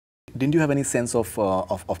didn't you have any sense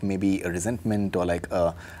of maybe a resentment or like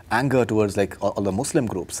anger towards like all the Muslim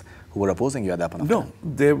groups who were opposing you at that point of time?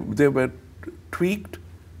 No, they were tweaked,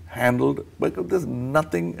 handled, but there's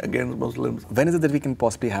nothing against Muslims. When is it that we can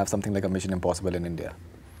possibly have something like a Mission Impossible in India?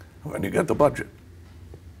 When you get the budget.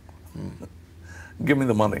 Give me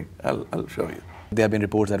the money, I'll show you. There have been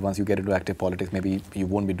reports that once you get into active politics, maybe you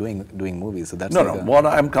won't be doing movies. So that's no. What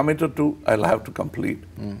I'm committed to, I'll have to complete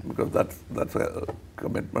because that's a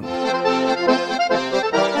commitment.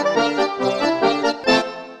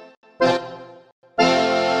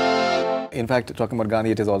 In fact, talking about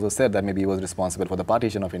Gandhi, it is also said that maybe he was responsible for the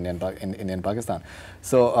partition of India and Pakistan.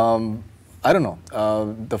 So I don't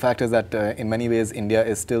know. The fact is that in many ways India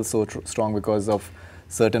is still so strong because of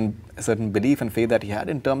certain belief and faith that he had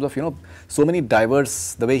in terms of, you know, so many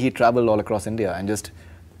diverse, the way he traveled all across India and just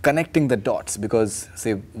connecting the dots, because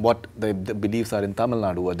say what the beliefs are in Tamil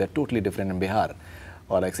Nadu, or they're totally different in Bihar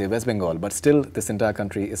or like say West Bengal, but still this entire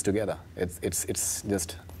country is together. It's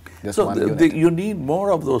just so one unit. You need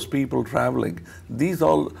more of those people traveling. These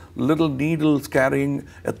all little needles carrying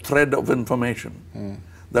a thread of information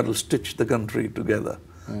that will stitch the country together.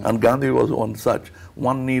 And Gandhi was one such.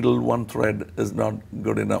 One needle, one thread is not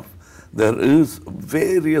good enough. There is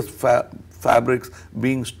various fabrics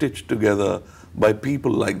being stitched together by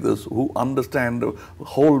people like this who understand the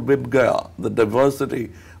whole Vibgaya, the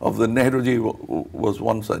diversity of the Nehruji was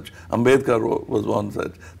one such, Ambedkar was one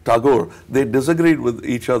such, Tagore. They disagreed with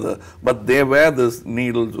each other, but they were these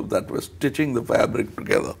needles that were stitching the fabric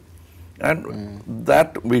together. And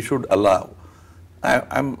that we should allow.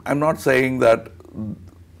 I'm not saying that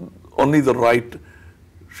only the right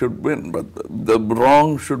should win, but the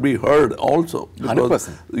wrong should be heard also. Because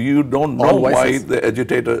 100%. You don't know why the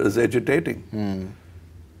agitator is agitating.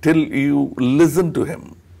 Till you listen to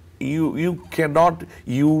him. You cannot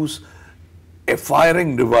use a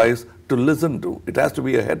firing device to listen to. It has to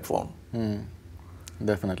be a headphone.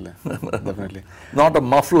 Definitely, definitely. Not a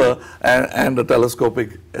muffler and a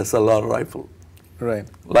telescopic SLR rifle. Right.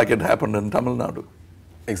 Like it happened in Tamil Nadu.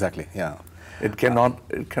 Exactly, yeah. It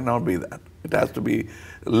cannot be that. It has to be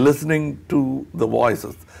listening to the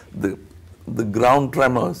voices. The ground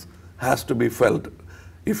tremors has to be felt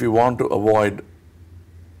if you want to avoid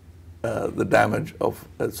the damage of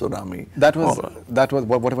a tsunami. That was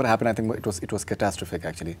whatever happened. I think it was catastrophic.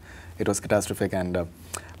 Actually, it was catastrophic. And all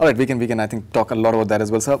right, we can I think talk a lot about that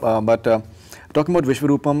as well, sir. But talking about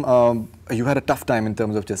Vishwaroopam, you had a tough time in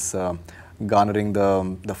terms of just garnering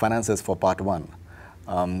the finances for part 1.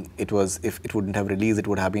 It was, if it wouldn't have released, it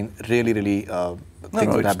would have been really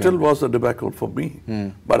it still was a debacle for me.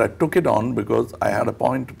 But I took it on because I had a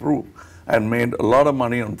point to prove. I had made a lot of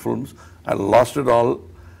money on films. I lost it all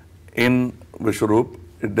in Vishwaroop.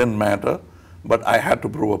 It didn't matter, but I had to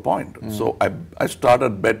prove a point. So I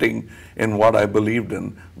started betting in what I believed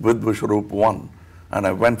in with Vishwaroop 1, and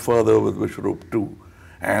I went further with Vishwaroop 2.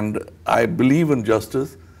 And I believe in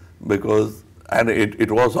justice because, and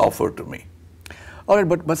it was offered to me. All right,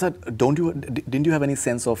 but sir, didn't you have any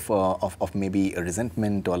sense of maybe a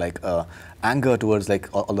resentment or like anger towards like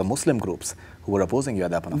all the Muslim groups who were opposing you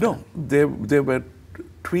at that point of time? No, they were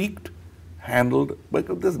tweaked, handled,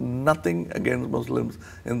 but there's nothing against Muslims.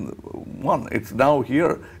 It's now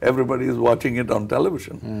here. Everybody is watching it on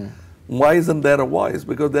television. Why isn't there a voice?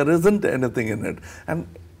 Because there isn't anything in it. And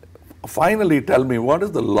finally, tell me, what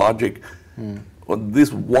is the logic?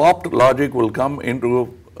 This warped logic will come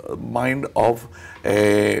into mind of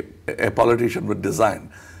a politician with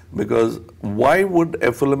design, because why would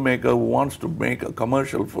a filmmaker who wants to make a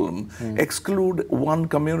commercial film exclude one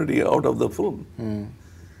community out of the film?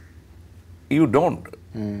 You don't.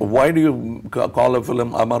 Why do you call a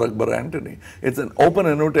film Amar Akbar Antony? It's an open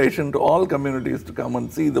invitation to all communities to come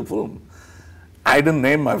and see the film. I didn't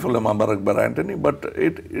name my film Amar Akbar Antony, but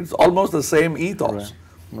it's almost the same ethos.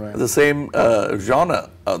 Right. The same genre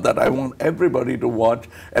that I want everybody to watch,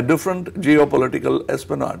 a different geopolitical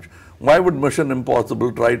espionage. Why would Mission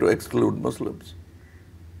Impossible try to exclude Muslims?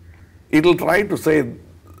 It'll try to say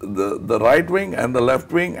the right wing and the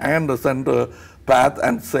left wing and the center path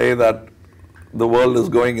and say that the world is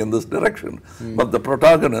going in this direction. But the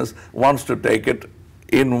protagonist wants to take it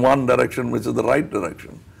in one direction, which is the right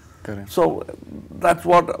direction. Correct. So that's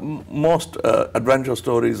what most adventure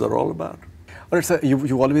stories are all about. All right, sir,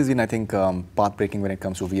 you've always been, I think, path-breaking when it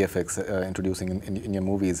comes to VFX, introducing in your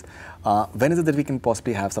movies. When is it that we can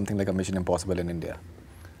possibly have something like a Mission Impossible in India?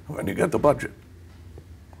 When you get the budget.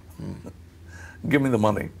 Give me the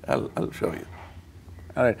money, I'll show you.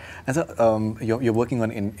 All right. And so you're working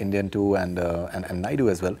on Indian 2 and Naidu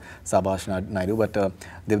as well, Sabash Naidu. But there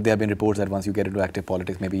have been reports that once you get into active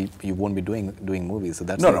politics, maybe you won't be doing movies. So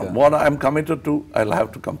that's no, like no. What I'm committed to, I'll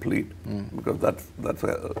have to complete because that's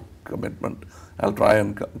a commitment. I'll try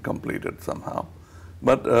and complete it somehow.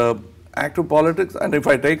 But active politics, and if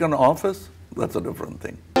I take an office, that's a different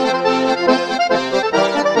thing.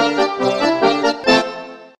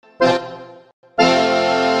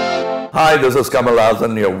 Hi, this is Kamal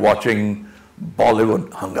Haasan. You're watching Bollywood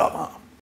Hungama.